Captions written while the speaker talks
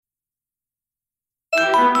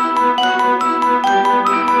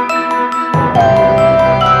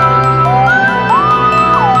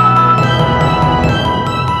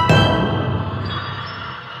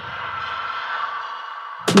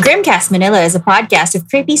Grimcast Manila is a podcast of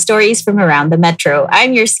creepy stories from around the metro.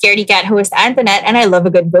 I'm your scaredy cat host, Antoinette, and I love a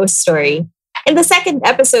good ghost story. In the second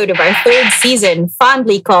episode of our third season,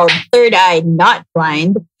 fondly called Third Eye Not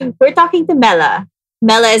Blind, we're talking to Mela.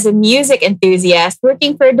 Mela is a music enthusiast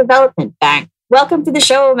working for a development bank. Welcome to the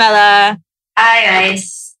show, Mela. Hi,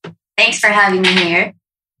 guys. Thanks for having me here.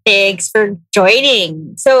 Thanks for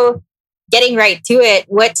joining. So, getting right to it,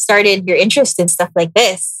 what started your interest in stuff like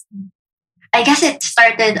this? I guess it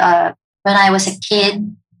started when I was a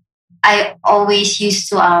kid. I always used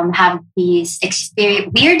to have these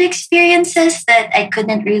weird experiences that I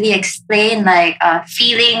couldn't really explain, like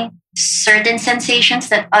feeling certain sensations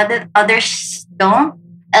that others don't.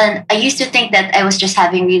 And I used to think that I was just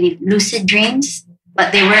having really lucid dreams,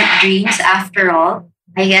 but they weren't dreams after all,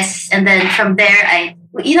 I guess. And then from there,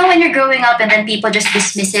 when you're growing up and then people just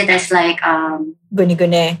dismiss it as like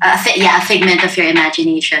Guni-guni. A figment of your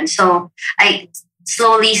imagination. So I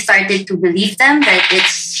slowly started to believe them that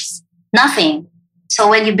it's nothing. So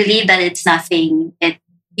when you believe that it's nothing,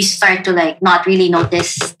 you start to like not really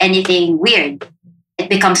notice anything weird. It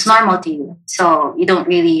becomes normal to you. So you don't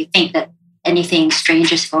really think that anything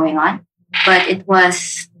strange is going on. But it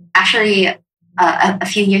was actually a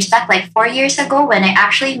few years back, like 4 years ago, when I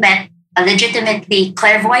actually met a legitimately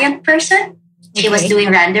clairvoyant person. She was doing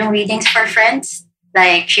random readings for friends.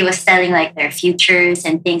 Like she was telling like their futures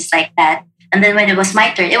and things like that. And then when it was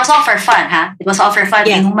my turn, it was all for fun, huh? It was all for fun,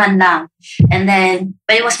 inuman lang. And then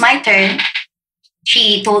when it was my turn,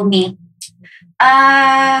 she told me,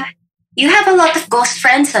 you have a lot of ghost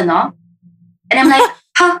friends, ano? And I'm like,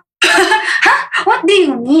 huh? Huh? What do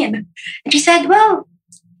you mean? And she said, well,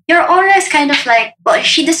 your aura is kind of like, well,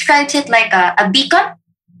 she describes it like a beacon.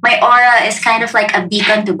 My aura is kind of like a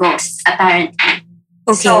beacon to ghosts, apparently.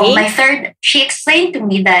 Okay. So she explained to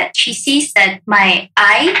me that she sees that my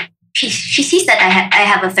eye, she sees that I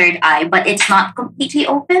have a third eye, but it's not completely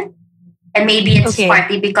open. And maybe it's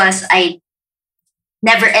partly because I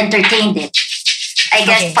never entertained it. I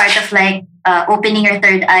guess part of like opening your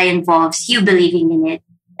third eye involves you believing in it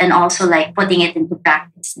and also like putting it into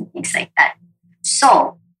practice and things like that.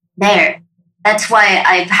 So there. That's why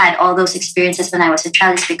I've had all those experiences when I was a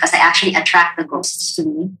child, is because I actually attract the ghosts to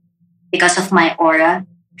me because of my aura.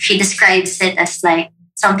 She describes it as like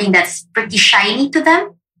something that's pretty shiny to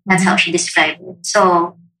them. That's how she described it.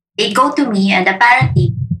 So they go to me, and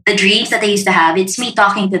apparently the dreams that I used to have, it's me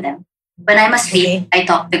talking to them. When I'm asleep, I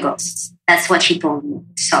talk to ghosts. That's what she told me.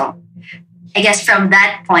 So I guess from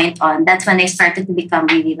that point on, that's when I started to become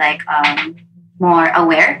really like more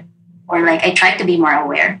aware, or like I tried to be more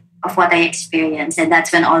aware of what I experienced. And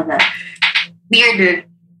that's when all the weirder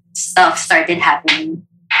stuff started happening.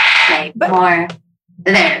 More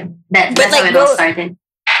there. That's like, how it all started.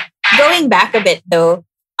 Going back a bit though,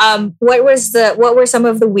 what were some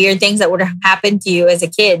of the weird things that would have happened to you as a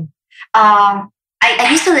kid? I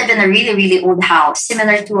used to live in a really, really old house,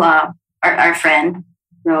 similar to our friend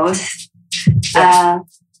Rose.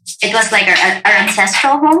 It was like our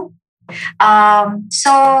ancestral home.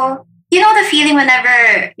 So you know the feeling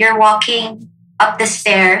whenever you're walking up the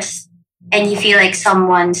stairs and you feel like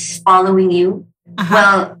someone's following you? Uh-huh.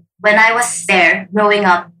 Well, when I was there growing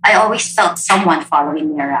up, I always felt someone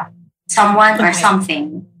following me around. Someone or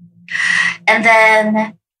something. And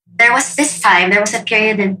then there was a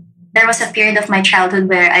period of my childhood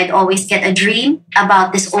where I'd always get a dream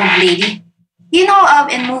about this old lady. You know,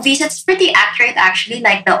 in movies, it's pretty accurate actually,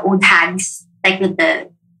 like the old hags, like with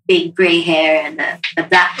the big gray hair and the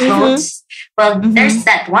black clothes. Well, there's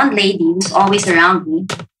that one lady who's always around me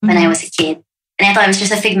when I was a kid. And I thought it was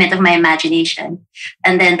just a figment of my imagination.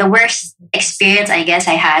 And then the worst experience I guess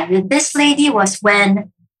I had with this lady was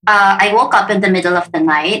when I woke up in the middle of the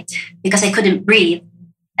night because I couldn't breathe.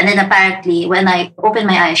 And then apparently when I opened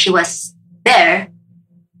my eyes, she was there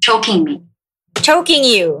choking me. Choking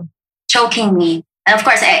you? Choking me. And of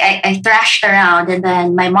course, I thrashed around, and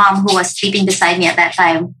then my mom, who was sleeping beside me at that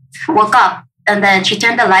time, woke up, and then she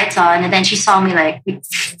turned the lights on, and then she saw me like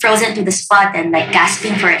frozen to the spot and like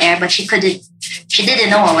gasping for air, but she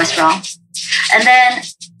didn't know what was wrong. And then...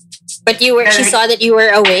 But she saw that you were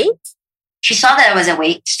awake? She saw that I was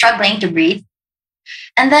awake, struggling to breathe.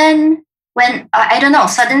 And then when, I don't know,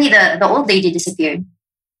 suddenly the old lady disappeared.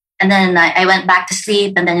 And then I went back to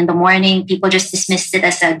sleep. And then in the morning, people just dismissed it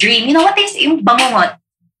as a dream. You know what they say? Yung bangungot.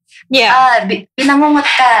 Yeah. Binangungot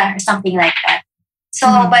ka, or something like that. So,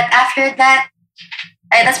 but after that,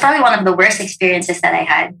 that's probably one of the worst experiences that I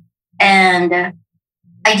had. And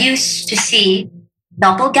I used to see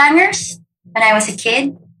doppelgangers when I was a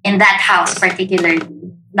kid in that house particularly.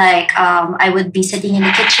 Like, I would be sitting in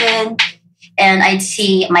the kitchen and I'd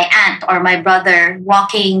see my aunt or my brother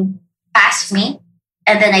walking past me,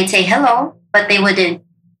 and then I'd say hello, but they wouldn't,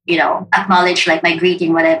 acknowledge like my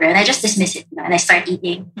greeting, whatever, and I just dismiss it, and I start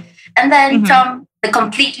eating. And then from the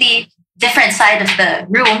completely different side of the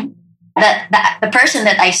room, the person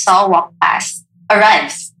that I saw walk past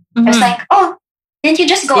arrives. I was like, oh, didn't you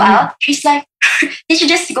just go out? She's like, did you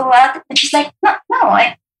just go out? And she's like, no,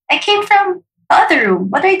 I came from the other room.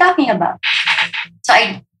 What are you talking about? So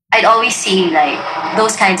I'd always see like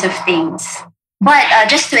those kinds of things. But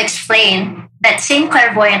just to explain, that same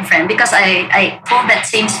clairvoyant friend, because I told that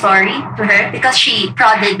same story to her because she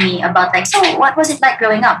prodded me about like, so what was it like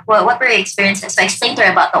growing up? What were your experiences? So I explained to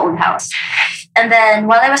her about the old house. And then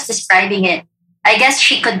while I was describing it, I guess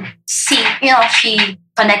she could see, she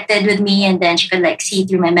connected with me, and then she could like see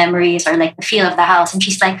through my memories or like the feel of the house. And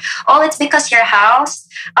she's like, oh, it's because your house,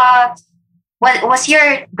 what was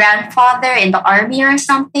your grandfather in the army or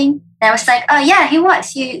something? And I was like, oh yeah, he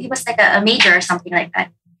was. He was like a major or something like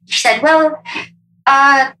that. She said, well,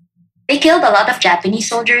 they killed a lot of Japanese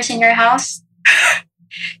soldiers in your house.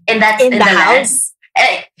 in the house?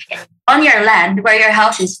 Land. On your land where your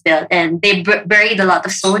house is built, and they buried a lot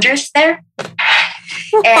of soldiers there.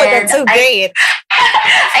 Oh, that's so great.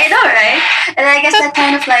 I know, right? And I guess that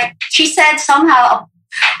kind of like, she said somehow,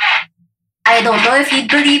 I don't know if you'd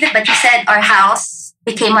believe it, but she said our house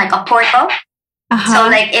became like a portal. So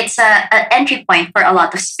like it's an entry point for a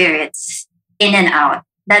lot of spirits in and out.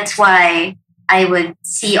 That's why I would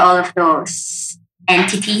see all of those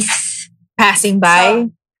entities passing by,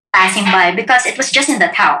 because it was just in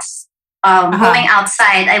that house. Going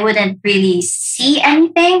outside, I wouldn't really see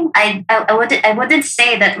anything. I wouldn't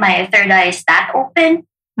say that my third eye is that open,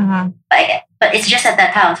 but it's just at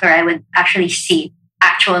that house where I would actually see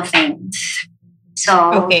actual things.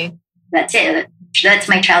 So that's it. That's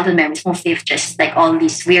my childhood memories, mostly of just like all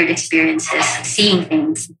these weird experiences, seeing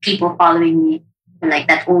things, people following me, like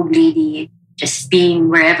that old lady just being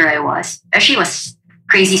wherever I was. She was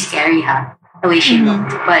crazy scary, the way she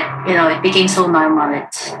looked. But, it became so normal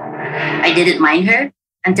that I didn't mind her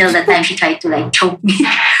until the time she tried to like choke me.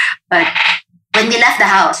 But when we left the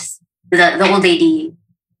house, the old lady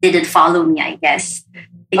didn't follow me, I guess.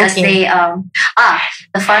 Because they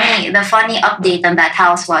the funny update on that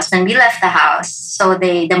house was when we left the house, so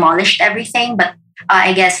they demolished everything. But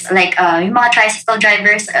I guess like yung mga tricycle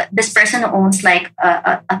drivers, this person who owns like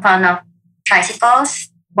a ton of tricycles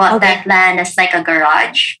bought that land as like a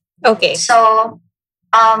garage. So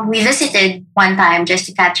we visited one time just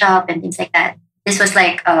to catch up and things like that. This was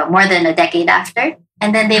like more than a decade after.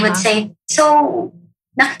 And then they would say, so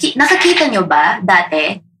nakakita nyo ba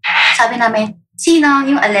dati? Sabi namin, sino?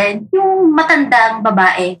 Yung alin? Yung matandang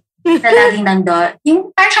babae na laging nandun. Yung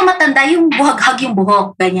parang siyang matanda, yung buhag-hag yung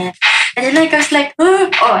buhok, ganyan. And then like, I was like, oh,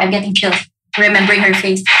 I'm getting chills remembering her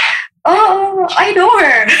face. Oh, I know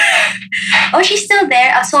her. Oh, she's still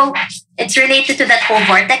there. So it's related to that whole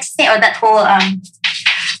vortex thing, or that whole,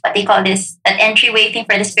 what they call this, that entryway thing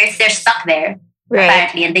for the spirits. They're stuck there,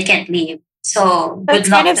 apparently, and they can't leave. So good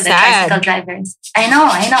luck to the tricycle drivers. I know.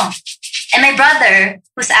 And my brother,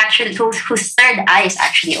 whose third eye is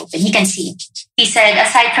actually open, he can see. He said,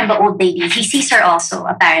 aside from the old lady, he sees her also,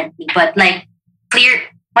 apparently, but like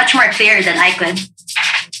much more clear than I could.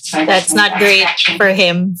 That's not great for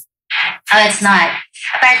him. Oh, it's not.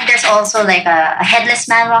 Apparently, there's also like a headless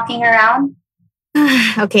man walking around.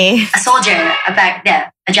 A soldier,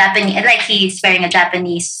 a Japanese, like he's wearing a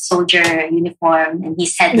Japanese soldier uniform and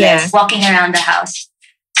he's headless, walking around the house.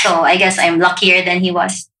 So I guess I'm luckier than he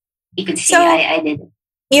was. He could see, I didn't.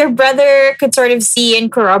 Your brother could sort of see and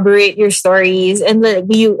corroborate your stories. And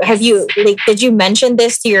did you mention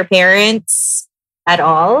this to your parents at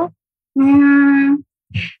all?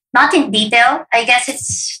 Not in detail. I guess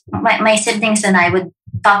it's my siblings and I would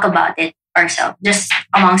talk about it ourselves, just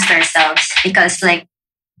amongst ourselves, because like,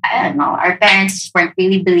 I don't know, our parents weren't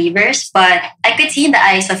really believers, but I could see in the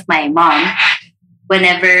eyes of my mom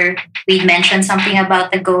whenever we'd mention something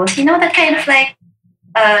about the ghost, that kind of like,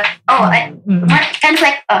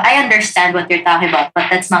 I understand what you're talking about,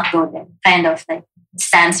 but let's not go there. Kind of like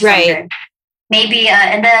stands from there. Maybe,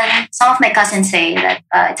 and then some of my cousins say that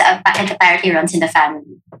it apparently runs in the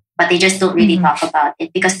family, but they just don't really talk about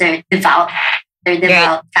it because they're devout. They're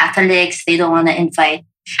devout Catholics. They don't want to invite,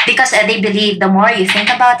 because they believe the more you think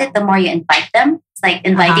about it, the more you invite them. It's like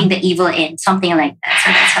inviting the evil in, something like that.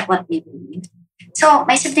 So that's what they believe. So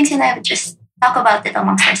my siblings and I would just talk about it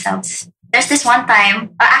amongst ourselves. There's this one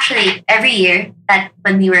time, actually every year, that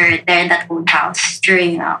when we were there in that old house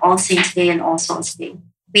during All Saints Day and All Souls Day,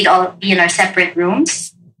 we'd all be in our separate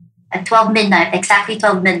rooms at 12 midnight, exactly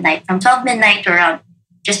 12 midnight. From 12 midnight to around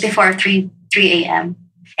just before 3 3 a.m.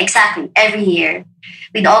 Exactly, every year.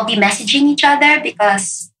 We'd all be messaging each other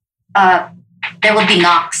because there would be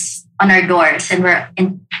knocks on our doors and we're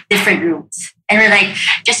in different rooms. And we're like,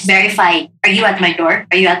 just verify, are you at my door?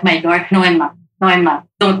 Are you at my door? No, I'm not. No, I'm not.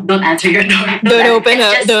 Don't answer your door. Don't open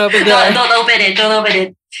it. Don't open the door. Don't open it. Don't open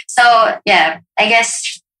it. So yeah, I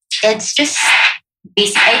guess it's just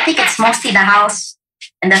basic. I think it's mostly the house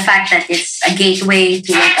and the fact that it's a gateway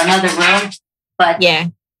to like another world. But Yeah.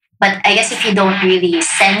 but I guess if you don't really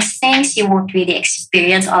sense things, you won't really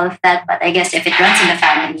experience all of that. But I guess if it runs in the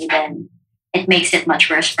family, then it makes it much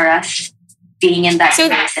worse for us being in that So-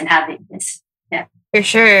 place and having this. Yeah. For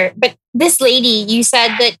sure. But this lady, you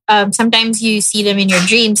said that sometimes you see them in your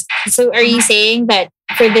dreams. So are you saying that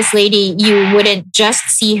for this lady, you wouldn't just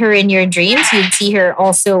see her in your dreams? You'd see her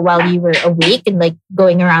also while you were awake and like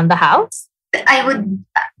going around the house? I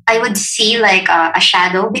would see like a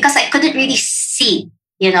shadow because I couldn't really see.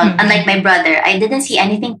 Mhm. Unlike my brother, I didn't see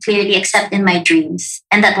anything clearly except in my dreams.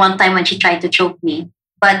 And that one time when she tried to choke me.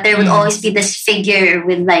 But there would Mm. always be this figure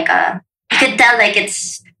with like you could tell like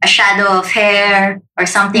it's a shadow of hair or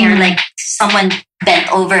something, or Mm. like someone bent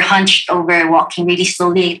over, hunched over, walking really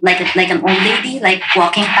slowly, like an old lady, like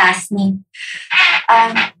walking past me.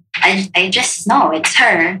 I just know it's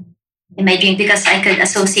her in my dream because I could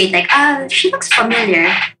associate like, she looks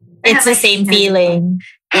familiar. It's the Have I same seen her? feeling.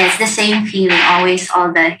 Yeah, it's the same feeling. Always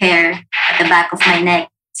all the hair at the back of my neck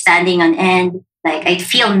standing on end. Like I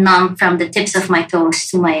feel numb from the tips of my toes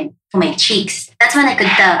to my cheeks. That's when I could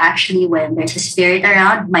tell actually when there's a spirit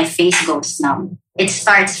around. My face goes numb. It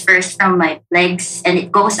starts first from my legs and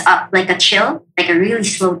it goes up like a chill, like a really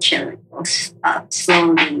slow chill. It goes up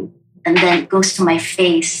slowly and then it goes to my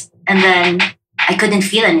face. And then I couldn't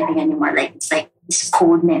feel anything anymore. Like it's like this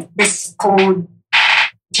coldness, this cold,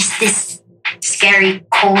 just this scary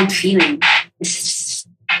cold feeling is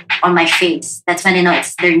on my face. That's when I know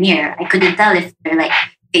they're near. I couldn't tell if they're like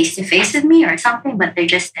face to face with me or something, but they're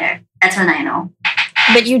just there. That's when I know.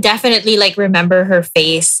 But you definitely like remember her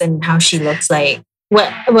face and how she looks like.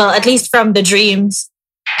 Well, at least from the dreams.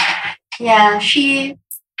 Yeah, she.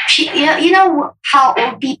 You know how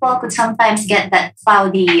old people could sometimes get that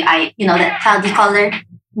cloudy eye. That cloudy color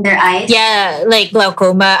in their eyes. Yeah, like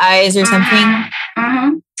glaucoma eyes or something. Mm-hmm.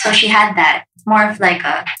 So she had that. More of like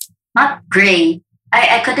a not gray.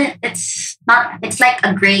 I couldn't. It's not. It's like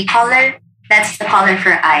a gray color. That's the color of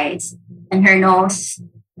her eyes and her nose.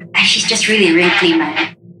 She's just really wrinkly,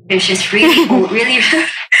 man. She's just really old. Really,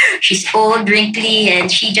 she's old, wrinkly,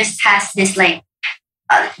 and she just has this like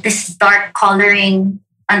this dark coloring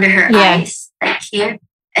under her Yeah. eyes, like here,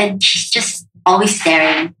 and she's just always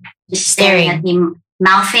just staring at me,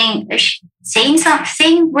 mouthing,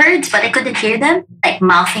 saying words, but I couldn't hear them, like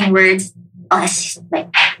mouthing words, like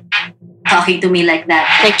talking to me like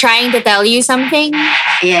that. Like trying to tell you something.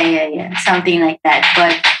 Yeah, something like that.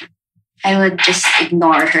 But I would just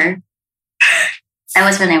ignore her. That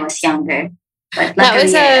was when I was younger. But That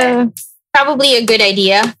luckily, was probably a good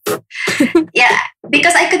idea. yeah,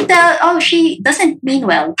 because I could tell, she doesn't mean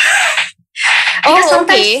well. Because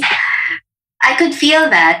sometimes okay. I could feel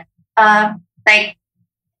that,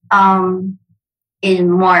 in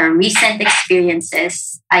more recent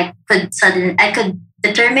experiences, I could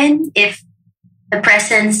determine if the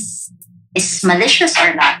presence is malicious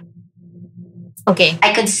or not. Okay.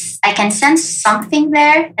 I can sense something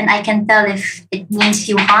there, and I can tell if it means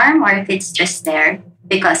you harm or if it's just there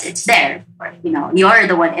because it's there, or you're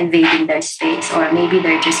the one invading their space, or maybe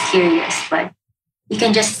they're just curious. But you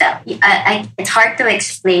can just tell. It's hard to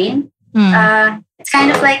explain. It's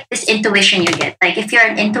kind of like this intuition you get. Like if you're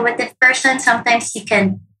an intuitive person, sometimes you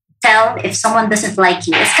can tell if someone doesn't like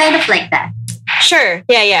you. It's kind of like that. Sure.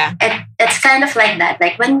 Yeah. It's kind of like that.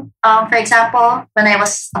 Like when, for example, when I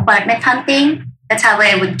was apartment hunting, that's how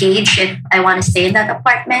I would gauge if I want to stay in that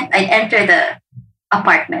apartment. I'd enter the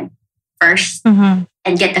apartment first Mm-hmm.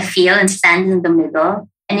 and get the feel and stand in the middle.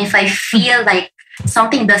 And if I feel like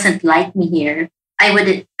something doesn't like me here, I'd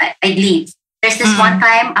leave. There's this one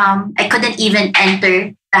time I couldn't even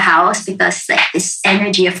enter the house because like this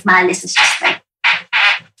energy of malice is just like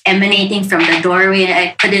emanating from the doorway.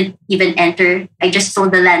 I couldn't even enter. I just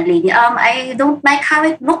told the landlady, I don't like how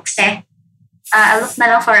it looks. I'll look na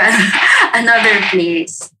lang for another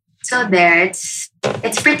place. So there,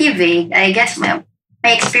 it's pretty vague. I guess my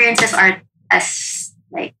experiences aren't as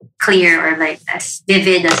like clear or like as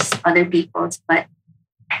vivid as other people's, but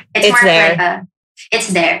it's more there. like it's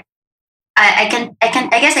there. I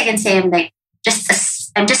guess I can say I'm like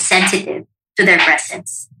I'm just sensitive to their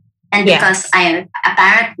presence. And Yeah. because I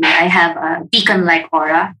have a beacon-like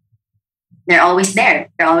aura, they're always there.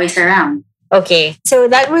 They're always around. Okay. So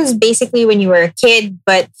that was basically when you were a kid,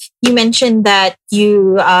 but you mentioned that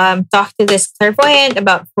you talked to this clairvoyant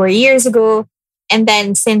about 4 years ago. And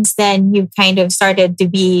then since then, you've kind of started to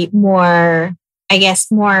be more, I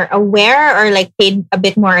guess, more aware or like paid a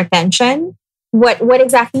bit more attention. What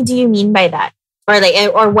exactly do you mean by that? Or like,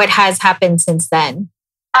 or what has happened since then?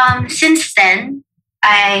 Since then,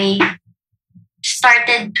 I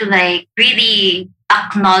started to like really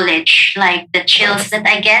acknowledge like the chills that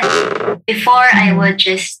I get. Before, I would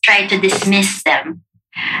just try to dismiss them.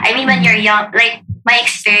 I mean, when you're young, like my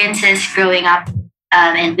experiences growing up,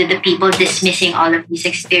 and with the people dismissing all of these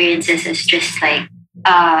experiences is just like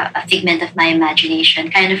a figment of my imagination,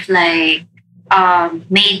 kind of like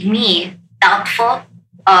made me doubtful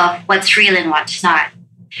of what's real and what's not.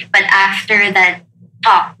 But after that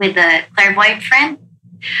talk with the clairvoyant friend,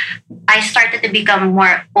 I started to become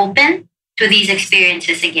more open to these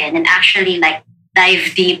experiences again and actually like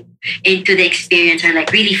dive deep into the experience or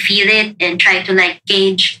like really feel it and try to like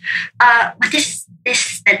gauge what is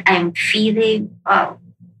this that I'm feeling.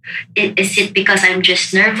 Is it because I'm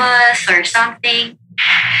just nervous or something?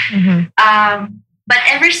 But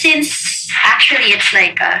ever since, actually, it's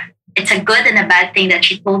like it's a good and a bad thing that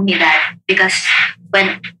she told me that, because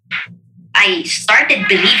when I started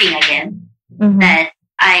believing again that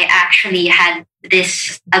I actually had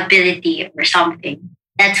this ability or something,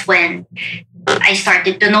 that's when I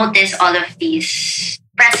started to notice all of these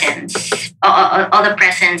presence, all the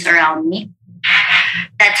presence around me.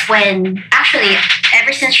 That's when, actually,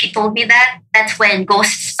 ever since she told me that, that's when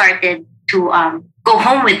ghosts started to go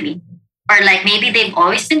home with me. Or like maybe they've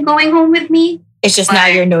always been going home with me. It's just now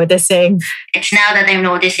you're noticing. It's now that I'm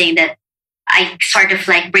noticing that I sort of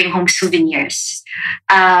like bring home souvenirs.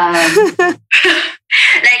 Like,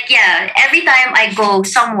 yeah, every time I go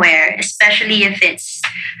somewhere, especially if it's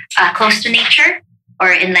close to nature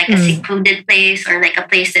or in like a secluded place or like a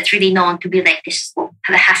place that's really known to be like this,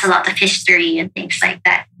 that has a lot of history and things like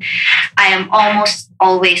that, I am almost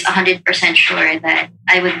always 100% sure that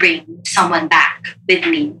I would bring someone back with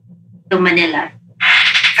me to Manila.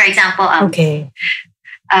 For example, one of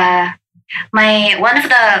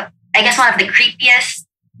the creepiest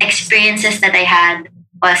experiences that I had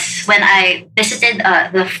was when I visited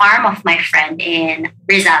the farm of my friend in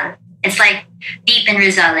Rizal. It's like deep in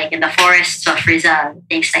Rizal, like in the forests of Rizal,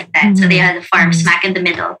 things like that. So they had a farm smack in the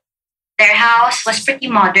middle. Their house was pretty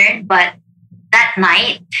modern, but that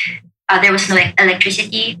night there was no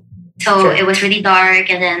electricity. So it was really dark,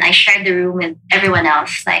 and then I shared the room with everyone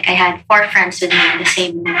else. Like I had 4 friends with me in the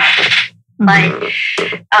same room. But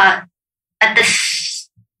at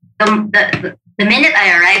the minute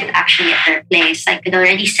I arrived actually at their place, I could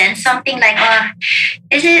already sense something like,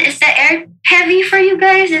 is the air heavy for you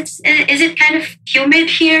guys? Is it kind of humid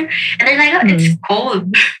here? And they're like, it's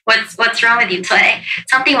cold. What's wrong with you? So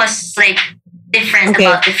something was like different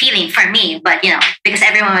about the feeling for me, but because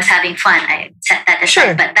everyone was having fun, I set that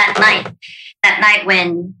aside. But that night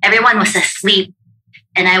when everyone was asleep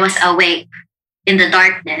and I was awake in the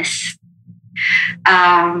darkness,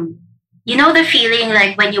 the feeling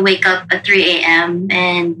like when you wake up at 3 a.m.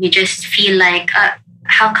 and you just feel like,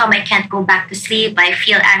 how come I can't go back to sleep? I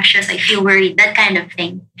feel anxious, I feel worried, that kind of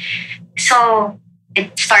thing. So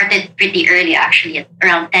it started pretty early, actually, at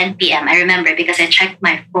around 10 p.m. I remember because I checked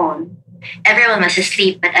my phone. Everyone was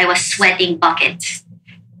asleep, but I was sweating buckets.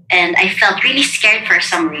 And I felt really scared for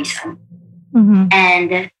some reason.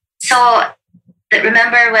 And so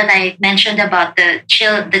remember when I mentioned about the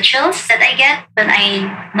chills that I get when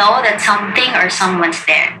I know that something or someone's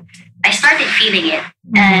there? I started feeling it.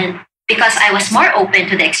 And because I was more open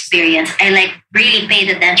to the experience, I like really paid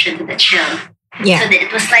attention to the chill. Yeah. So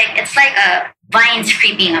that it's like a vines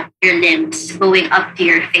creeping up your limbs, going up to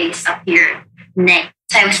your face, up to your neck.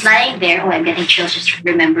 So I was lying there. I'm getting chills just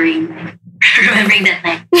remembering that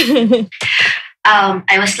night.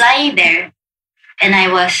 I was lying there, and I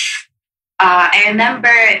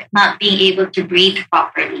remember not being able to breathe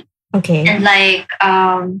properly. Okay. And I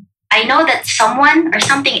know that someone or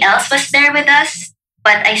something else was there with us,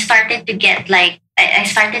 but I started to get I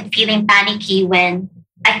started feeling panicky when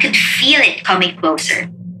I could feel it coming closer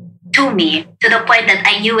to me, to the point that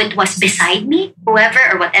I knew it was beside me, whoever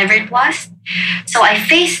or whatever it was. So I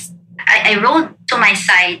rolled to my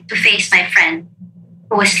side to face my friend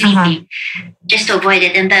who was sleeping, just to avoid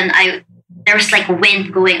it. And then there was like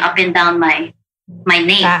wind going up and down my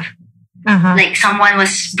nape. Like someone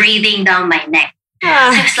was breathing down my neck. So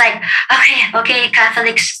I was like, okay,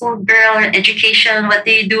 Catholic school girl, education, what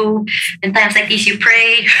do you do? In times like these, you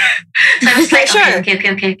pray. So I was like,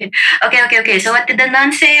 okay. So what did the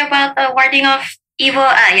nun say about warding off you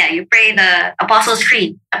pray the Apostles'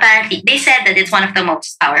 Creed. Apparently, they said that it's one of the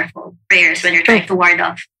most powerful prayers when you're trying to ward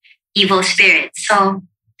off evil spirits. So,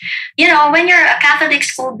 when you're a Catholic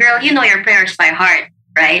schoolgirl, you know your prayers by heart,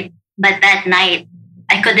 right? But that night,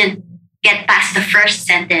 I couldn't get past the first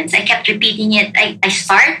sentence. I kept repeating it. I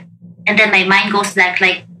start, and then my mind goes blank,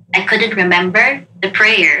 like I couldn't remember the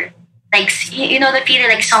prayer. Like, the feeling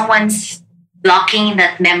like someone's blocking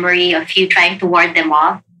that memory of you trying to ward them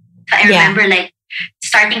off. So I remember like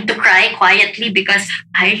starting to cry quietly because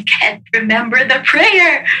I can't remember the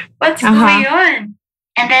prayer. What's going on?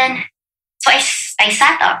 And then, so I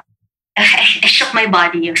sat up. I shook my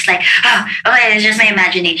body. It was like, okay, it's just my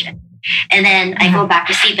imagination. And then I go back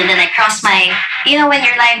to sleep, and then I cross my, when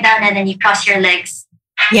you're lying down and then you cross your legs.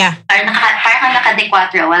 Yeah. Parang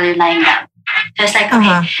naka-de-cuatro while you're lying down. So it's like,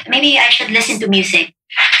 okay, maybe I should listen to music.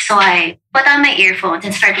 So I put on my earphones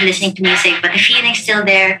and started listening to music, but the feeling's still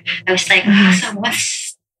there. I was like,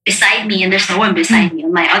 someone's beside me, and there's no one beside me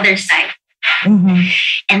on my other side.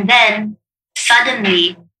 And then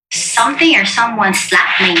suddenly something or someone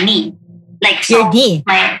slapped my knee. Like, so your knee?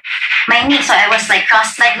 My knee. So I was like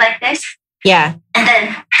cross-legged like this. Yeah. And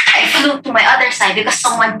then I flew to my other side because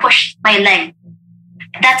someone pushed my leg.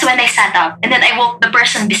 That's when I sat up. And then I woke the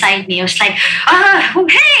person beside me. I was like,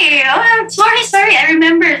 hey, sorry, I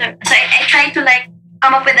remember. So I tried to like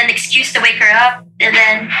come up with an excuse to wake her up. And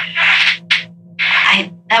then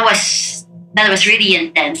that was really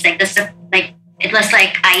intense. Like it was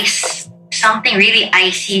like ice. Something really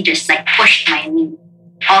icy just like pushed my knee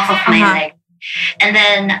off of my leg. And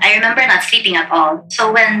then I remember not sleeping at all.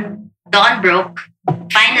 So when dawn broke,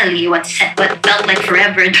 finally what felt like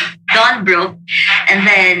forever, dawn broke, and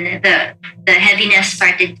then the heaviness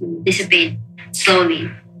started to dissipate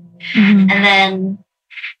slowly. And then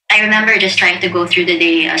I remember just trying to go through the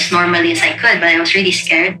day as normally as I could, but I was really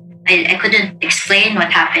scared. I couldn't explain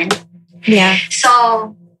what happened. Yeah.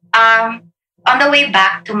 So on the way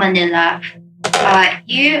back to Manila,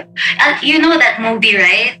 you know that movie,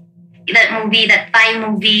 right? That Thai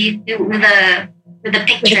movie with the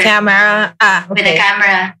picture. With the camera. Okay. With the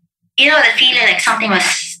camera. The feeling like something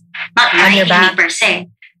was not biting me per se,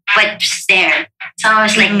 but just there. Someone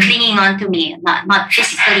was like clinging on to me. Not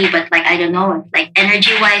physically, but like, I don't know, like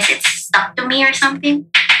energy-wise, it's stuck to me or something.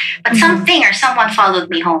 But something or someone followed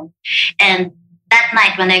me home. And that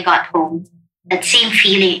night when I got home, that same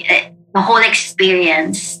feeling, the whole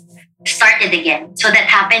experience started again. So that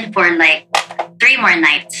happened for like 3 more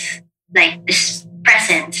nights. Like this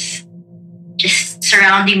presence just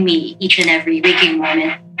surrounding me each and every waking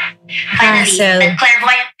moment. Finally, the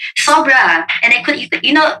clairvoyant, sobra. And I could,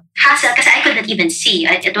 hassle, because I couldn't even see.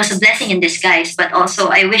 It was a blessing in disguise, but also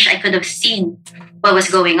I wish I could have seen what was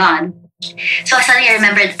going on. So suddenly I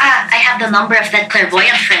remembered, I have the number of that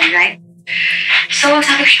clairvoyant friend, right? So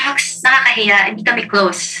sabi ko, shucks, nakakahiya, hindi kami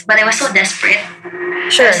close. But I was so desperate.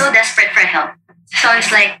 Sure. I was so desperate for help. So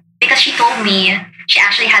it's like, because she told me, she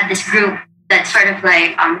actually had this group that sort of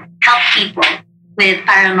like help people with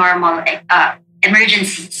paranormal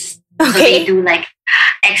emergencies. Okay. So they do like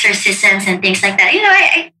exorcisms and things like that.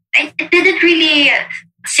 It didn't really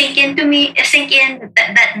sink in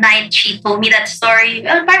that night she told me that story.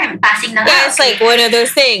 Parang passing na. Yeah, it's like one of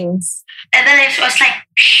those things. And then I was like,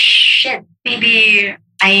 shit, maybe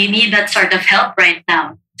I need that sort of help right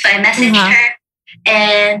now. So I messaged her,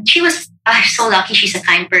 and she was so lucky. She's a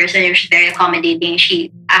kind person. She was very accommodating.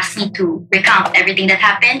 She asked me to recount everything that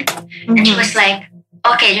happened. And she was like,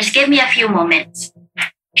 okay, just give me a few moments.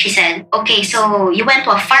 She said, okay, so you went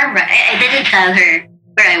to a farm. I didn't tell her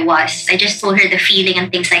where I was. I just told her the feeling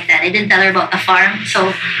and things like that. I didn't tell her about the farm.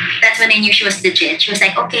 So that's when I knew she was legit. She was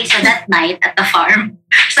like, okay, so that night at the farm.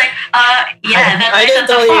 It's like, yeah, that night at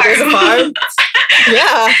the farm. I didn't tell you it was a farm.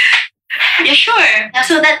 Yeah. Yeah, sure.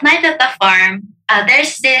 So that night at the farm,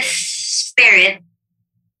 there's this spirit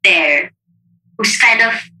there who's kind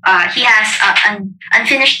of, he has an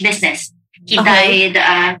unfinished business. He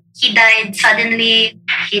died suddenly.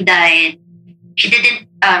 He died. She didn't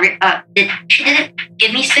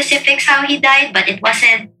give me specifics how he died, but it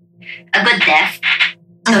wasn't a good death.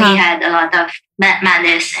 So he had a lot of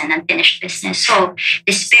malice and unfinished business. So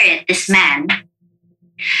this spirit, this man,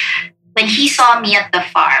 when he saw me at the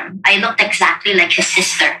farm, I looked exactly like his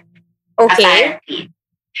sister. Okay. Apparently.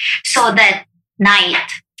 So that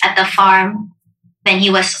night at the farm, when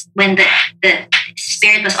the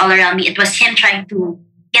spirit was all around me, it was him trying to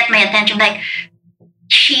get my attention. Like,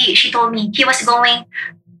 she told me, he was going,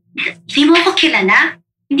 hindi mo ako kilala?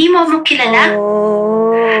 Hindi mo ako kilala?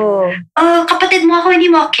 Kapatid mo ako, hindi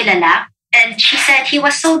mo ako kilala? And she said he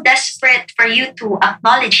was so desperate for you to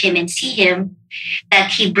acknowledge him and see him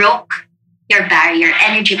that he broke your barrier,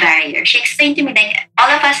 energy barrier. She explained to me like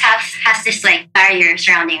all of us has this like barrier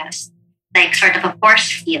surrounding us, like sort of a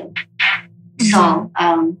force field. So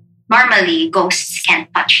normally ghosts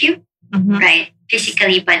can't touch you, right,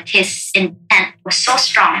 physically, but his intent was so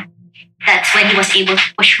strong. That's when he was able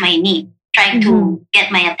to push my knee, trying to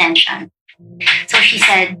get my attention. So she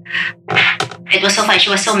said, it was so funny. She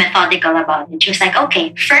was so methodical about it. She was like,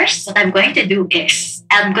 okay, first, what I'm going to do is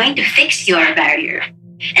I'm going to fix your barrier.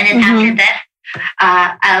 And then after that,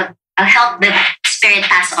 I'll help the spirit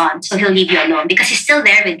pass on. So he'll leave you alone because he's still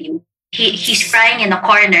there with you. He's crying in a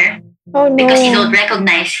corner because you don't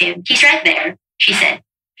recognize him. He's right there, she said.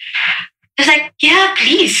 She was like, yeah,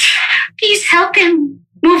 please help him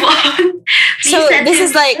move on. So this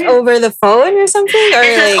is like over the phone or something? Or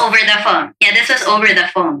this was over the phone. Yeah, this was over the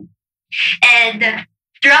phone. And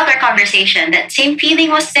throughout our conversation, that same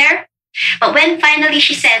feeling was there. But when finally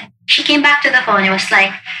she said, she came back to the phone, it was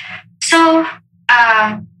like, so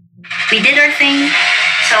we did our thing.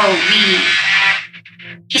 So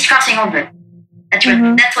he's crossing over.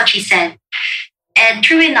 That's what she said. And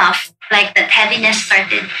true enough, like that heaviness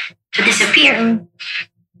started to disappear.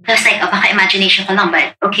 I was like, baka imagination ko lang,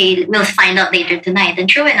 but okay, we'll find out later tonight. And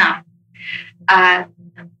true enough,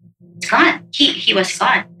 it's gone. He was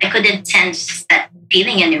gone. I couldn't sense that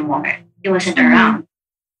feeling anymore. He wasn't around.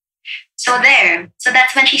 So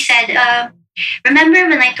that's when she said, remember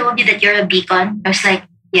when I told you that you're a beacon? I was like,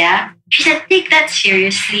 yeah. She said, take that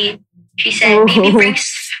seriously. She said, maybe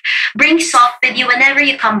bring salt with you whenever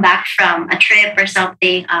you come back from a trip or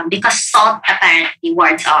something, because salt apparently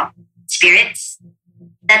wards off spirits.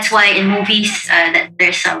 That's why in movies that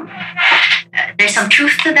there's some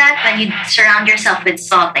truth to that. When you surround yourself with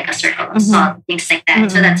salt, like a circle of salt, things like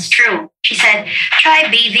that. So that's true. She said, try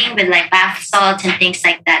bathing with like bath salts and things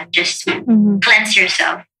like that, just to cleanse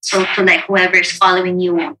yourself. So to like whoever's following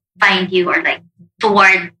you won't find you, or like to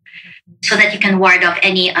ward, so that you can ward off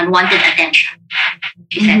any unwanted attention.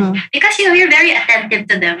 She said, because you're very attentive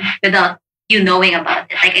to them without you knowing about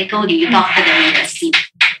it. Like I told you talk to them when you're asleep.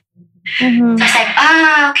 So I was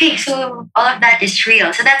like, okay, so all of that is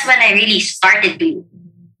real. So that's when I really started believing.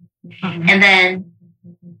 And then,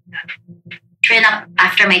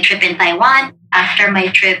 after my trip in Taiwan, after my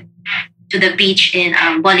trip to the beach in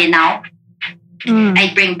Bolinao,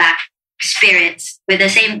 I'd bring back spirits with the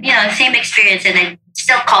same experience, and I'd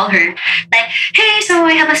still call her like, hey, so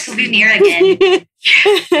I have a souvenir again.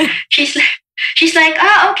 she's like,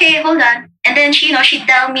 okay, hold on. And then she'd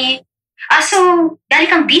tell me, so galing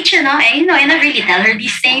kang beach, and I not really tell her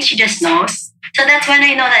these things. She just knows. So that's when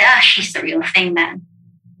I know that she's the real thing, man.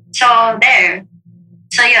 So there.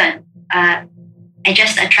 So yun. I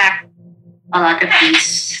just attract a lot of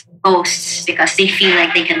these ghosts because they feel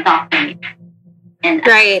like they can talk to me. And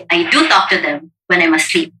right. I do talk to them when I'm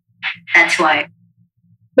asleep. That's why.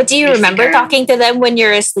 But do you remember talking to them when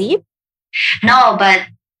you're asleep? No, but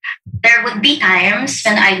there would be times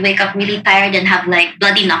when I'd wake up really tired and have like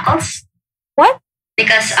bloody knuckles. What?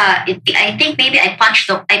 Because I think maybe I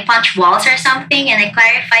punched walls or something, and I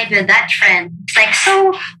clarified with that friend. It's like,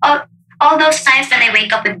 so all those times when I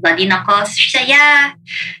wake up with bloody knuckles, she said, yeah,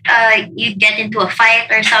 you get into a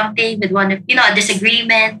fight or something with one of, a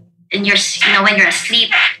disagreement, and when you're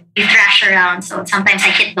asleep, you thrash around. So sometimes I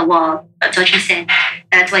hit the wall. That's what she said.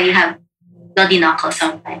 That's why you have bloody knuckles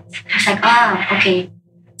sometimes. I was like, okay.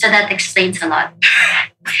 So that explains a lot.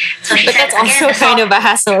 So she but said, that's also kind of a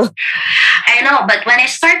hassle. I know, but when I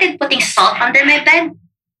started putting salt under my bed,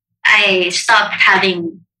 I stopped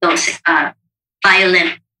having those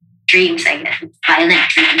violent dreams, I guess. Violent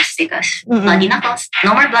dreams because bloody knuckles.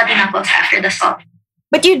 No more bloody knuckles after the salt.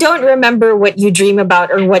 But you don't remember what you dream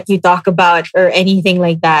about or what you talk about or anything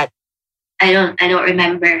like that? I don't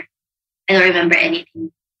remember. I don't remember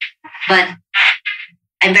anything. But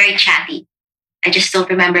I'm very chatty. I just don't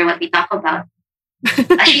remember what we talk about.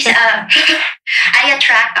 I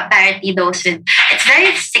attract apparently those with, it's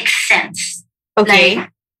very sixth sense. Okay.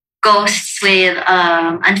 Like ghosts with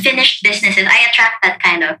unfinished businesses. I attract that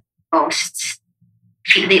kind of ghosts.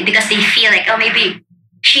 Because they feel like, maybe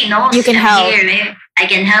she knows you can help. Here, maybe I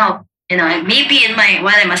can help. Maybe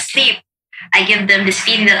while I'm asleep, I give them this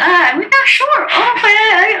feeling that I'm not sure.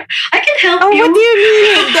 I can help you. What do you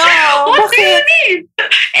need? What do you need?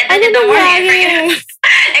 And then in the morning, I forget.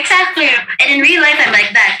 Exactly. And in real life, I'm like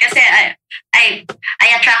that because I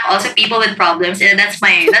attract also people with problems. And that's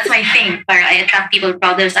my thing. Or I attract people with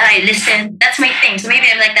problems. I listen. That's my thing. So maybe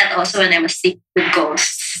I'm like that also when I'm asleep with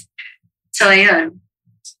ghosts. So yun.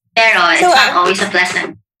 Pero it's not always a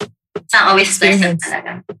pleasant. It's not always pleasant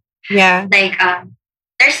talaga. Yeah. Like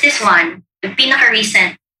there's this one, the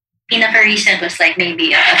pinaka-recent pinaka-recent was like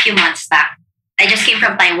maybe a few months back. I just came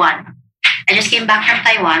from Taiwan. I just came back from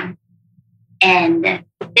Taiwan. And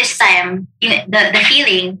this time, the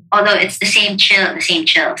feeling, although it's the same chills,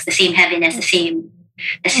 the same heaviness, the same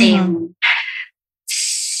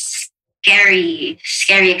scary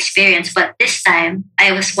experience. But this time,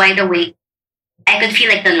 I was wide awake. I could feel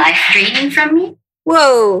like the life draining from me.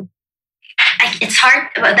 Whoa. It's hard,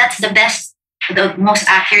 but that's the most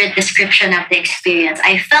accurate description of the experience.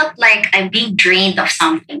 I felt like I'm being drained of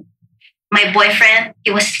something. My boyfriend,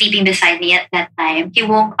 he was sleeping beside me at that time. He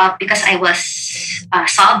woke up because I was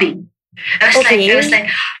sobbing. I was like,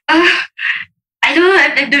 I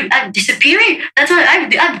don't know, I'm disappearing. That's what I'm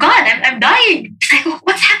gone. I'm dying. It's like,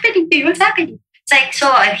 what's happening to you? What's happening? It's like,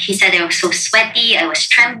 so he said I was so sweaty. I was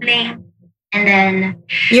trembling. And then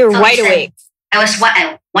you're wide awake. I was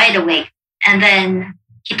wide awake. And then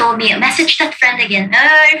he told me, message that friend again.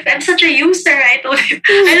 I'm such a user. I told him,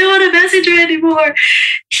 I don't want to message her anymore.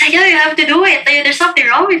 He's like, you have to do it. There's something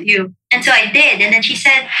wrong with you. And so I did. And then she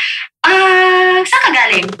said, saan ka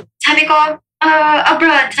galing? Sabi ko,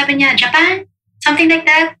 abroad. Sabi niya, Japan? Something like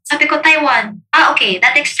that. Sabi ko, Taiwan. Okay,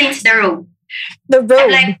 that explains the robe. The robe? I'm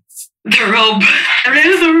like, the robe. I'm like,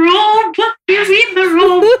 the robe? What do you mean the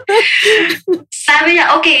robe? Sabi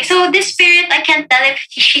niya, okay, so this spirit, I can't tell if,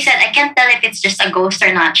 she said, I can't tell if it's just a ghost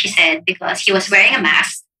or not, she said, because he was wearing a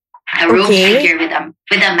mask, a robed figure with a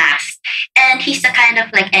mask. And he's the kind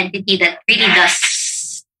of like entity that really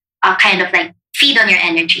does kind of like feed on your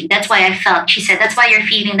energy. That's why I felt, she said, that's why you're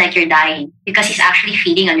feeling like you're dying, because he's actually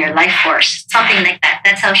feeding on your life force. Something like that.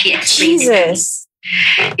 That's how she explained it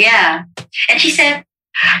to me. Yeah. And she said,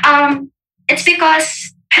 it's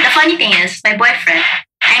because the funny thing is, my boyfriend,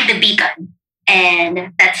 I'm the beacon.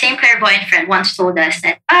 And that same clairvoyant friend once told us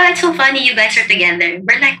that, it's so funny you guys are together.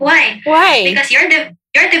 We're like, why? Why? Because you're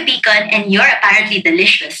the beacon and you're apparently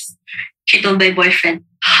delicious. She told my boyfriend,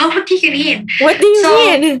 what do you mean? What do you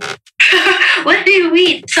mean? What do you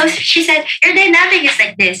mean? So she said, your dynamic is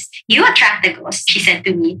like this. You attract the ghost, she said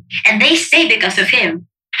to me, and they stay because of him.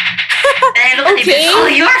 And I looked at him, it's all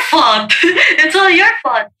your fault. It's all your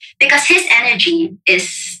fault. Because his energy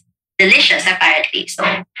is delicious, apparently.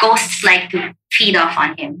 So ghosts like to feed off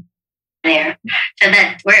on him there. So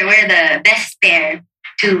that we're the best pair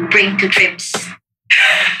to bring to trips.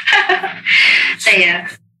 So yeah.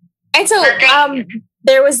 And so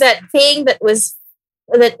there was that thing that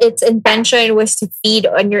its intention was to feed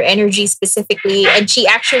on your energy specifically. And she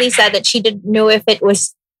actually said that she didn't know if it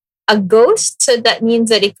was a ghost. So that means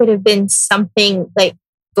that it could have been something like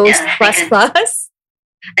ghost plus.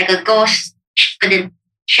 Like a ghost.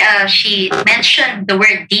 She mentioned the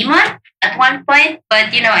word demon at one point,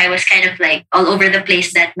 but I was kind of like all over the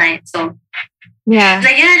place that night. So yeah,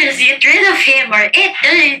 like just get rid of him or get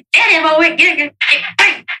him away, get rid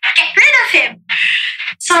of him.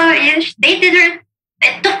 So they did her.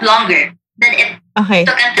 It took longer than it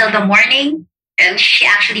took until the morning. And she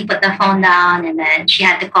actually put the phone down, and then she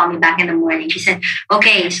had to call me back in the morning. She said,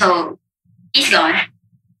 "Okay, so he's gone."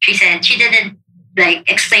 She said she didn't like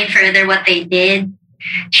explain further what they did.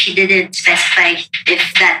 She didn't specify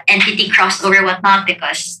if that entity crossed over or whatnot,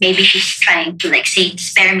 because maybe she's trying to like say,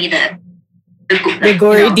 spare me the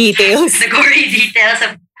gory details. The gory details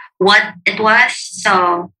of what it was.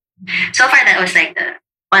 So far that was like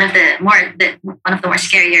one of the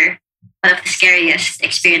scariest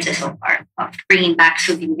experiences so far of bringing back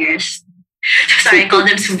souvenirs. Sorry, I call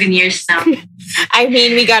them souvenirs now. I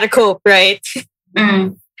mean, we gotta cope, right?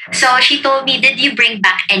 So she told me, did you bring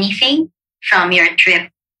back anything from your trip?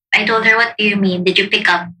 I told her, what do you mean? Did you pick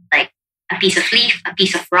up like a piece of leaf, a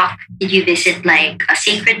piece of rock? Did you visit like a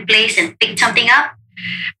sacred place and pick something up?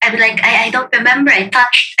 I'd be like, I don't remember. I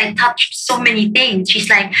touched so many things. She's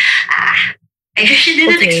like, she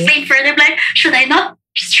didn't explain further. I'm like, should I not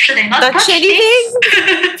touch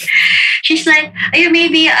anything? She's like,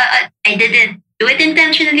 maybe I didn't do it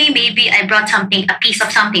intentionally. Maybe I brought a piece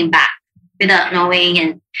of something back without knowing,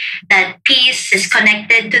 and that piece is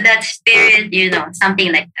connected to that spirit,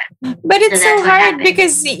 something like that. But it's so hard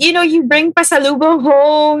because, you bring pasalubong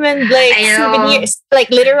home and like souvenirs, like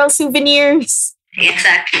literal souvenirs.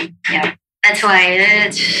 Exactly. Yeah. That's why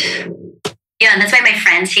that's why my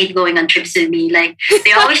friends hate going on trips with me. Like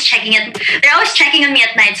they're always checking on me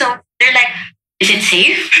at night. So they're like, is it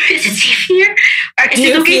safe? Is it safe here? Or is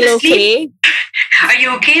it okay to sleep? Are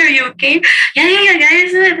you okay? Are you okay? Yeah,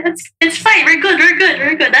 guys. It's fine. We're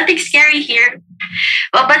good. Nothing scary here.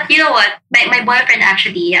 Well, but you know what? My boyfriend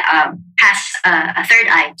actually has a third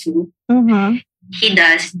eye too. Mm-hmm. He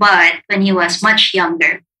does. But when he was much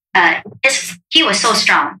younger, he was so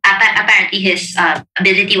strong. Apparently his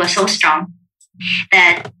ability was so strong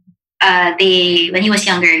that they when he was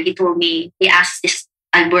younger, he told me he asked this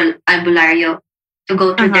albulario to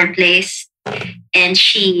go to their place, and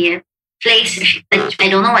I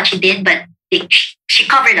don't know what she did, but she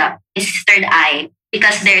covered up his third eye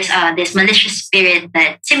because there's this malicious spirit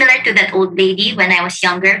that similar to that old lady when I was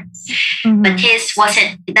younger, but his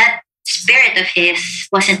wasn't. That spirit of his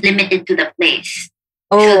wasn't limited to the place.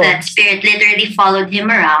 So that spirit literally followed him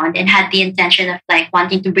around and had the intention of like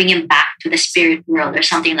wanting to bring him back to the spirit world or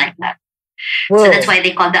something like that. Whoa. So that's why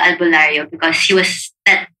they called the albulario, because he was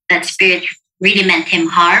that spirit really meant him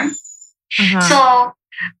harm. So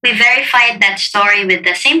we verified that story with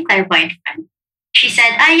the same clairvoyant friend. She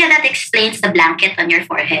said, yeah, that explains the blanket on your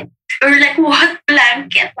forehead. We were like, what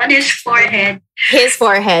blanket on his forehead? His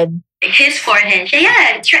forehead. His forehead. She said,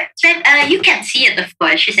 yeah, it's right. You can't see it, of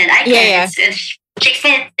course. She said, I can. Yeah. She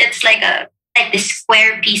explained it's like this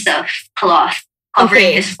square piece of cloth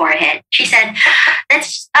covering his forehead. She said,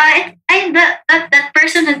 "That's that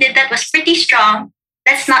person who did that was pretty strong.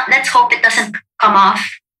 Let's hope it doesn't come off,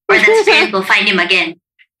 or that spirit will find him again."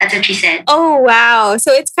 That's what she said. Oh wow!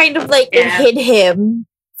 So it's kind of like it hid him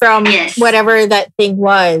from whatever that thing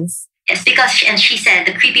was. Yes, because and she said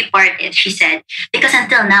the creepy part is she said because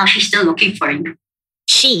until now she's still looking for you.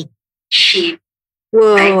 She.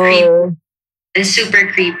 Whoa. Right, it's super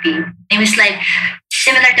creepy. It was like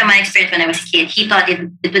similar to my experience when I was a kid. He thought it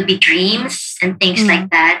would be dreams and things like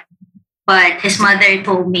that. But his mother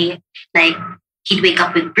told me like he'd wake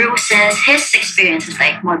up with bruises. His experience was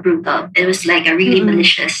like more brutal. It was like a really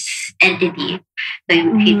malicious entity. So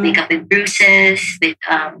he'd wake up with bruises, with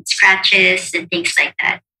scratches and things like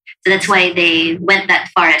that. So that's why they went that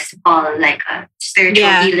far as to call like a spiritual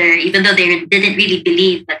healer, even though they didn't really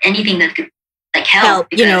believe that anything that could like help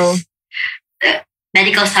because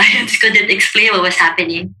medical science couldn't explain what was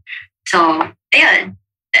happening. So yeah,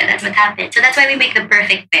 that's what happened. So that's why we make the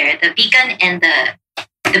perfect pair: the beacon and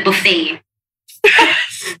the buffet.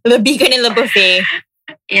 The beacon and the buffet.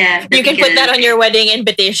 Yeah, you can put that on your wedding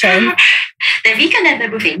invitation. The beacon and the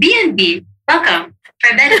buffet. B&B. Welcome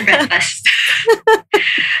for bed and breakfast.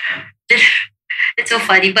 It's so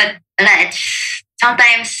funny, but it's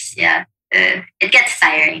sometimes it gets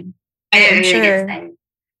tiring. I'm sure. Gets tiring.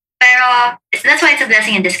 Pero that's why it's a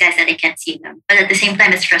blessing in disguise that I can't see them. But at the same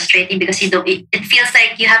time, it's frustrating because it feels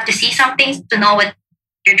like you have to see something to know what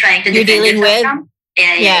you're trying to defend yourself from.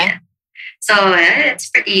 Yeah. So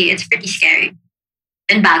it's pretty scary.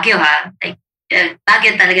 In Baguio, like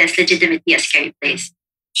Baguio talaga is legitimately a scary place.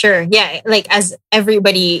 Sure. Yeah. Like as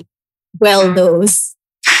everybody well knows.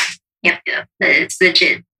 Yep. It's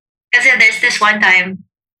legit. Because there's this one time,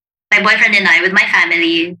 my boyfriend and I, with my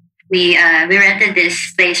family, we rented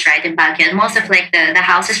this place right in Baguio, and most of like the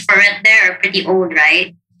houses for rent there are pretty old,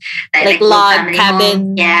 right? Like log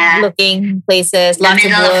cabin looking places, in the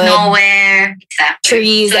middle of nowhere, exactly.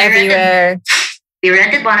 Trees everywhere. We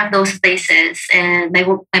rented one of those places, and my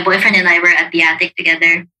boyfriend and I were at the attic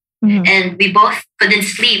together, and we both couldn't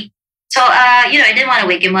sleep. So, I didn't want to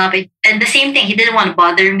wake him up. And the same thing, he didn't want to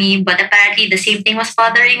bother me, but apparently the same thing was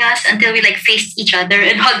bothering us until we like faced each other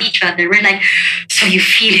and hugged each other. We're like, so you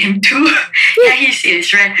feel him too? Yeah,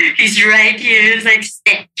 he's right. He's right here. It's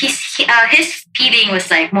like, his feeling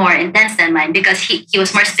was like more intense than mine because he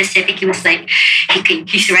was more specific. He was like,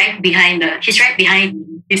 he's right behind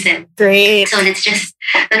me, he said. Great. So let's just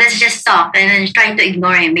stop and then trying to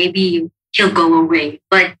ignore him. Maybe he'll go away.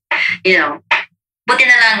 But, buti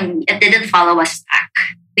na lang, it didn't follow us back.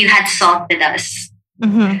 We had salt with us.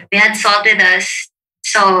 We had salt with us,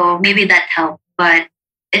 so maybe that helped. But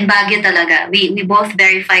in Baguio talaga, we both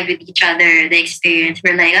verified with each other the experience.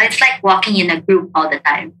 We're like, it's like walking in a group all the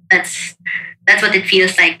time. That's what it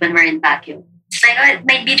feels like when we're in Baguio. It's like, it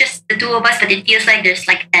might be just the two of us, but it feels like there's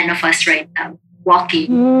like 10 of us right now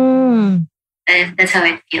walking. That's how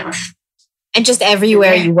it feels. And just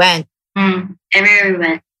everywhere you went. Everywhere we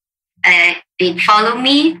went. They'd follow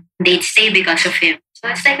me, they'd stay because of him. So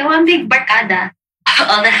it's like one big barkada.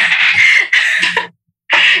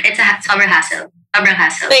 It's a summer hassle.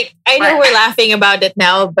 Like, I know we're laughing about it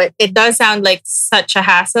now, but it does sound like such a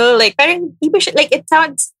hassle. Like, people should, like, it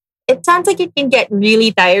sounds like it can get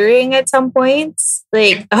really tiring at some points.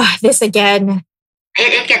 Like, this again.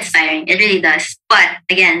 It gets tiring. It really does. But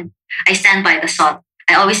again, I stand by the salt.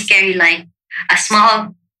 I always carry like a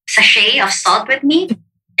small sachet of salt with me.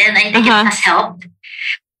 And I think it has helped.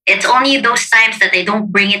 It's only those times that I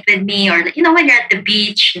don't bring it with me, or when you're at the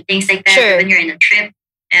beach and things like that. Sure. When you're in a trip,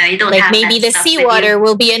 you don't like have maybe that the seawater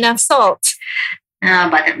will be enough salt.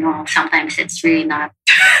 But no, sometimes it's really not.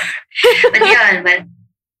 but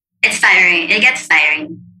it's tiring. It gets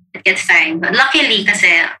tiring. But luckily,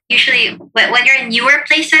 kasi usually when you're in newer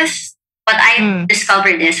places, But I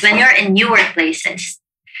discovered this when you're in newer places,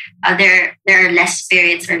 there are less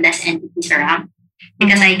spirits or less entities around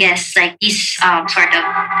because I guess like these sort of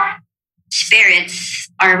spirits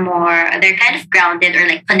are more they're kind of grounded or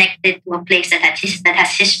like connected to a place that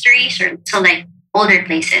has history. So like older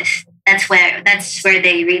places. That's where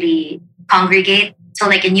they really congregate. So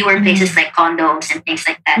like in newer places like condos and things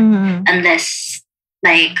like that, unless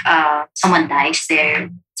like someone dies there,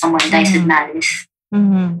 someone dies with malice.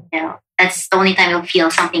 You know, that's the only time you'll feel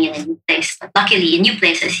something in a new place. But luckily, in new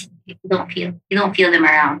places, you don't feel them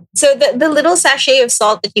around. So the little sachet of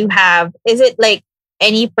salt that you have, is it like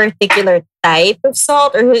any particular type of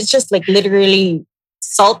salt, or is it just like literally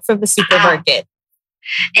salt from the supermarket?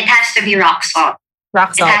 It has to be rock salt.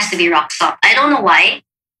 Rock salt. It has to be rock salt. I don't know why,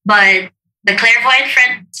 but the clairvoyant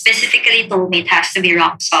friend specifically told me it has to be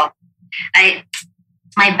rock salt.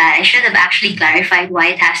 My bad. I should have actually clarified why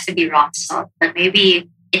it has to be rock salt, but maybe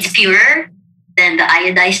it's purer than the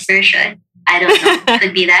iodized version. I don't know.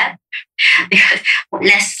 Could be that because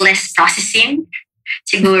less processing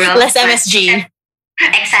to go wrong. Less MSG.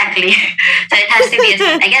 Exactly. So it has to be,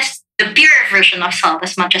 I guess, the pure version of salt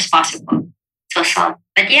as much as possible. So salt,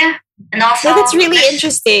 but yeah, and also that's really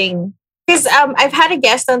interesting because I've had a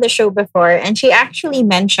guest on the show before, and she actually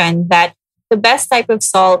mentioned that the best type of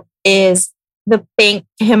salt is the pink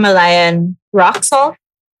Himalayan rock salt.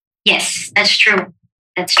 Yes, that's true.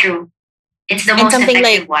 That's true. It's the most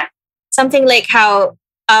effective one. Something like how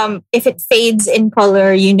if it fades in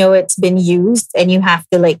color, you know it's been used and you have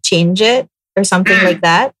to like change it or something like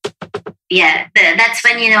that. Yeah, that's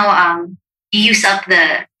when you use up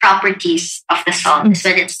the properties of the salt. It's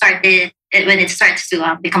when it starts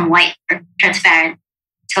to become white or transparent.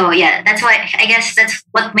 So yeah, that's why I guess that's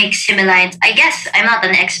what makes Himalayan. I guess I'm not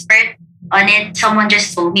an expert on it. Someone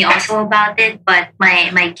just told me also about it, but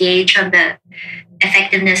my gauge on the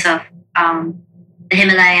effectiveness of the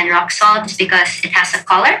Himalayan rock salt is because it has a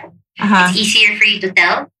color. It's easier for you to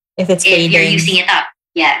tell if you're using it up.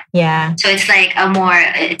 Yeah. So it's like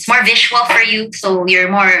it's more visual for you. So you're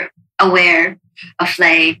more aware of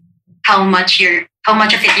like how much of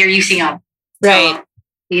it you're using up. Right. So,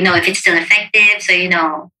 you know if it's still effective. So you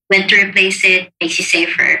know when to replace it, makes you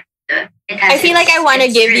safer. I feel like I want to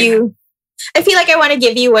give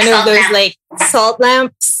you one of those like salt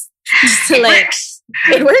lamps. Just to, works.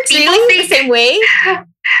 It works really the same way.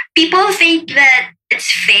 People think that it's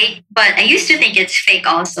fake, but I used to think it's fake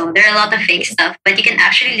also. There are a lot of fake stuff, but you can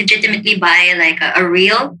actually legitimately buy like a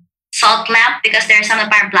real salt lamp because there are some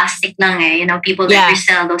that are plastic lang eh. You know, people that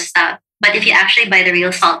resell those stuff. But if you actually buy the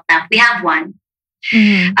real salt lamp, we have one.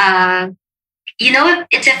 You know,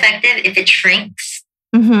 it's effective if it shrinks.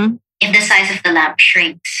 If the size of the lamp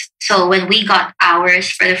shrinks. So when we got ours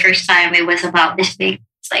for the first time, it was about this big.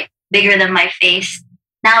 It's like bigger than my face.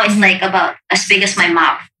 Now it's like about as big as my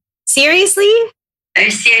mouth. Seriously? I'm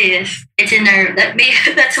serious. It's in our.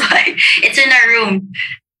 That's why it's in our room.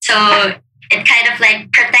 So it kind of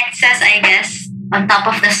like protects us, I guess, on top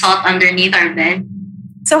of the salt underneath our bed.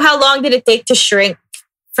 So how long did it take to shrink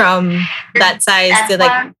from that size to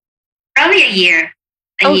like? Probably a year.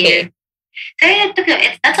 A year. So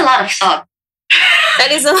that's a lot of salt.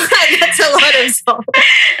 That's a lot of salt.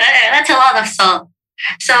 That's a lot of salt.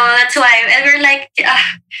 So that's why, and we're like,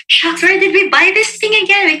 shucks, where did we buy this thing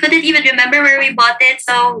again? We couldn't even remember where we bought it.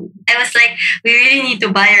 So I was like, we really need to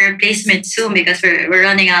buy a replacement soon because we're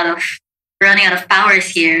running out of powers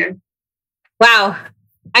here. Wow.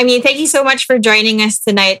 I mean, thank you so much for joining us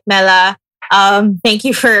tonight, Mela. Thank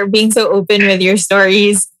you for being so open with your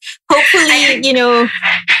stories. Hopefully,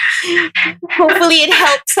 hopefully it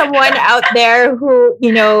helped someone out there who,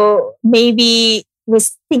 maybe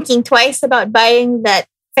was thinking twice about buying that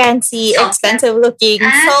fancy, expensive looking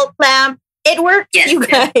salt lamp. It works, you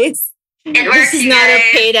guys. It works. This is not a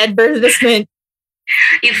paid advertisement.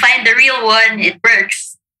 You find the real one, it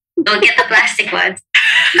works. Don't get the plastic ones.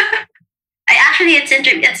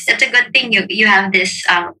 It's a good thing you have this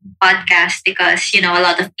podcast because a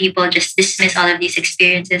lot of people just dismiss all of these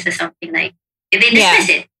experiences as something like they dismiss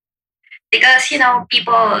it because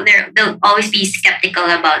people they'll always be skeptical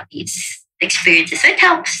about these experiences. So it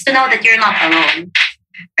helps to know that you're not alone,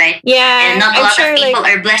 right? Yeah, and not a lot of people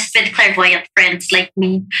are blessed with clairvoyant friends like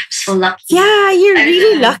me. So lucky. Yeah, you're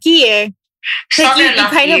really lucky. Like you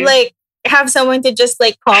kind of like have someone to just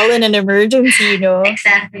like call in an emergency,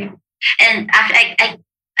 Exactly. And I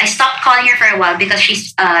stopped calling her for a while because she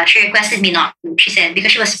requested me not to. She said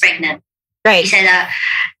because she was pregnant. Right. She said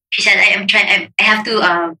I have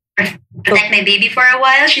to protect my baby for a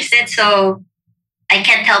while. She said so I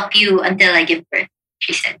can't help you until I give birth.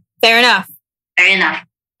 She said. Fair enough.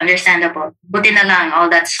 understandable. Buti na lang, all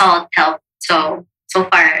that salt helped. So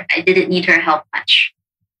far, I didn't need her help much.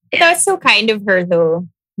 Yeah. That's so kind of her, though.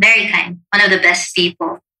 Very kind. One of the best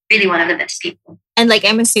people. Really one of the best people. And like,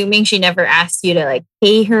 I'm assuming she never asked you to like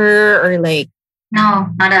pay her or like... No,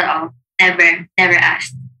 not at all. Never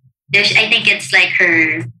asked. I think it's like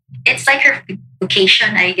her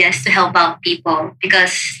vocation, I guess, to help out people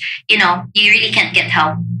because, you really can't get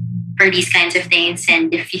help for these kinds of things.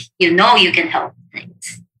 And if you know you can help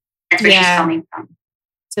things, that's where she's coming from.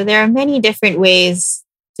 So there are many different ways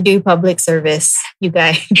to do public service, you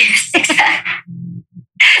guys. Yes,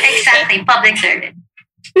 exactly. Public service.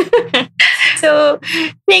 So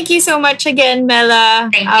thank you so much again, Mela.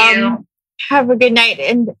 Thank you. Have a good night.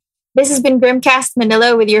 And this has been Grimcast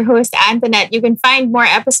Manila with your host, Antoinette. You can find more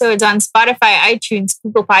episodes on Spotify, iTunes,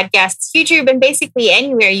 Google Podcasts, YouTube, and basically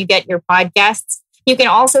anywhere you get your podcasts. You can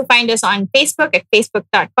also find us on Facebook at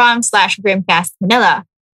facebook.com/GrimcastManila.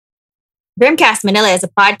 Grimcast Manila is a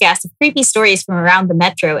podcast of creepy stories from around the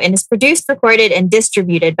metro and is produced, recorded, and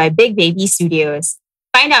distributed by Big Baby Studios.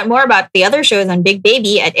 Find out more about the other shows on Big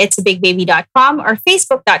Baby at itsabigbaby.com or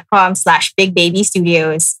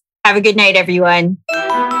facebook.com/BigBabyStudios. Have a good night, everyone.